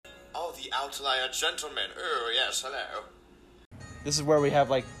the outlier gentleman. Oh, yes, hello. This is where we have,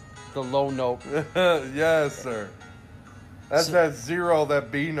 like, the low note. Yes, sir. That's that zero,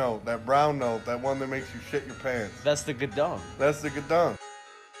 that B note, that brown note, that one that makes you shit your pants. That's the gadong. That's the gadong.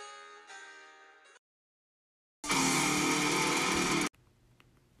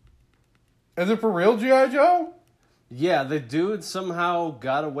 Is it for real, G.I. Joe? Yeah, the dude somehow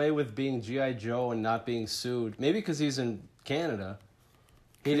got away with being G.I. Joe and not being sued. Maybe because he's in Canada.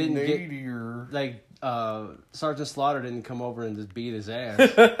 He didn't get... Like, Sergeant Slaughter didn't come over and just beat his ass.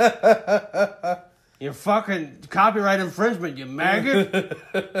 You fucking copyright infringement, you maggot.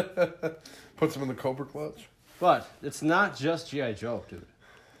 Puts him in the Cobra clutch. But it's not just G.I. Joe, dude.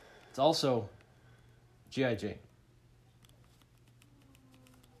 It's also G.I. Jane.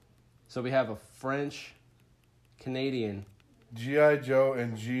 So we have a French, Canadian... G.I. Joe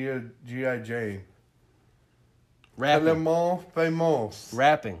and G.I. Jane. Rapping. Tellement famous.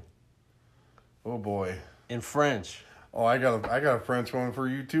 Rapping. Oh, boy. In French. Oh, I got a French one for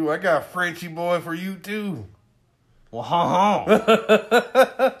you, too. I got a Frenchy boy for you, too. Well, ha-ha.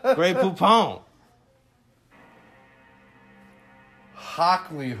 Great poupon.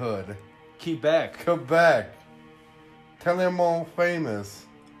 Hocklyhood. Quebec. Tellement famous.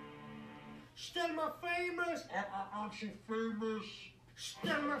 Tellement famous. I'm so famous.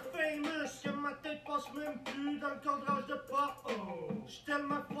 Tellement famous que ma tête passe même plus dans le cadrage de pas.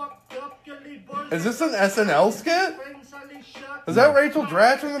 Tellement fucked up que les boys. Is this an SNL skit? Is that Rachel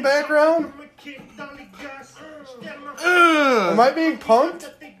Dratch in the background? Am I being punked?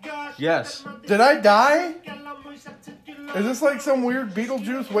 Yes. Did I die? Is this like some weird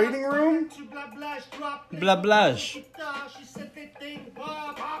Beetlejuice waiting room? Blablage.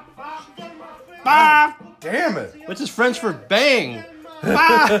 Ah, damn it. Which is French for bang.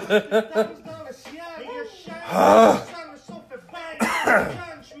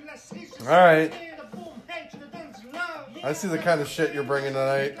 Alright. I see the kind of shit you're bringing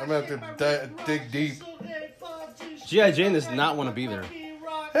tonight. I'm going to have to dig deep. G.I. Jane does not want to be there.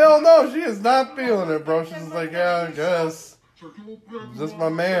 Hell no, she is not feeling it, bro. She's just like, yeah, I guess. This is my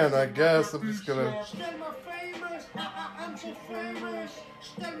man, I guess. I'm just gonna...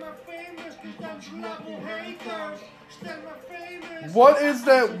 What is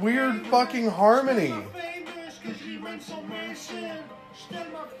that weird fucking harmony?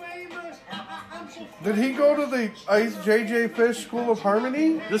 Did he go to the Ice JJ Fish School of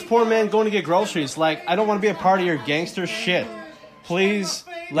Harmony? This poor man going to get groceries. Like, I don't want to be a part of your gangster shit. Please,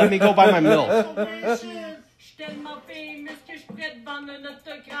 let me go buy my milk.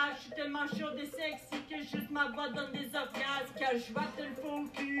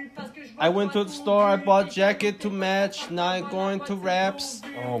 I went to the store, I bought jacket to match, now I'm going to raps.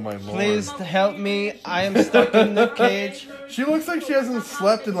 Oh my lord. Please help me, I am stuck in the cage. She looks like she hasn't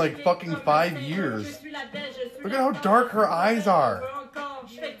slept in like fucking 5 years. Look at how dark her eyes are.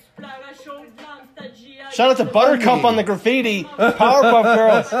 Shout out to Buttercup on the graffiti. Powerpuff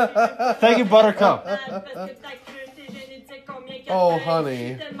Girls. Thank you, Buttercup. Oh,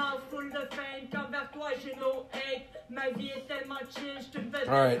 honey.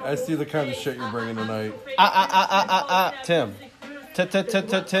 Alright, I see the kind of shit you're bringing tonight. Tim.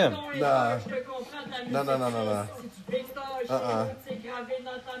 Tim. Nah. No.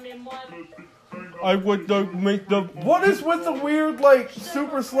 I would make the... What is with the weird, like,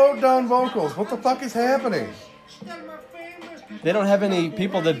 super slowed down vocals? What the fuck is happening? They don't have any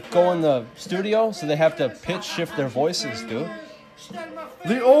people that go in the studio, so they have to pitch shift their voices, dude.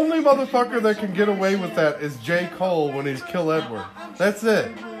 The only motherfucker that can get away with that is J. Cole when he's Kill Edward. That's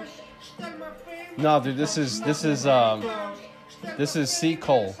it. No, dude, this is C.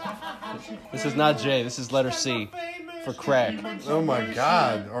 Cole. This is not J, this is letter C. For crack. Oh my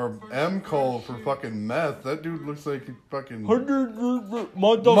god. Or M. Cole for fucking meth. That dude looks like he fucking...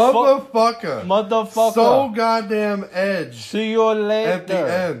 Motherfucker. So goddamn edge. See you later. At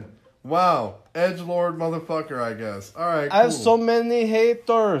the end. Wow. Edgelord motherfucker, I guess. Alright, cool. I have so many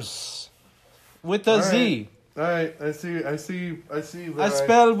haters. With a Z. Alright, I see. I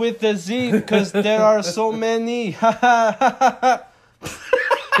spell with a Z because there are so many.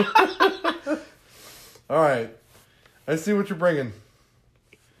 Alright. I see what you're bringing.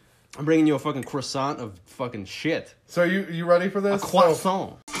 I'm bringing you a fucking croissant of fucking shit. So you ready for this? A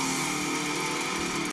croissant.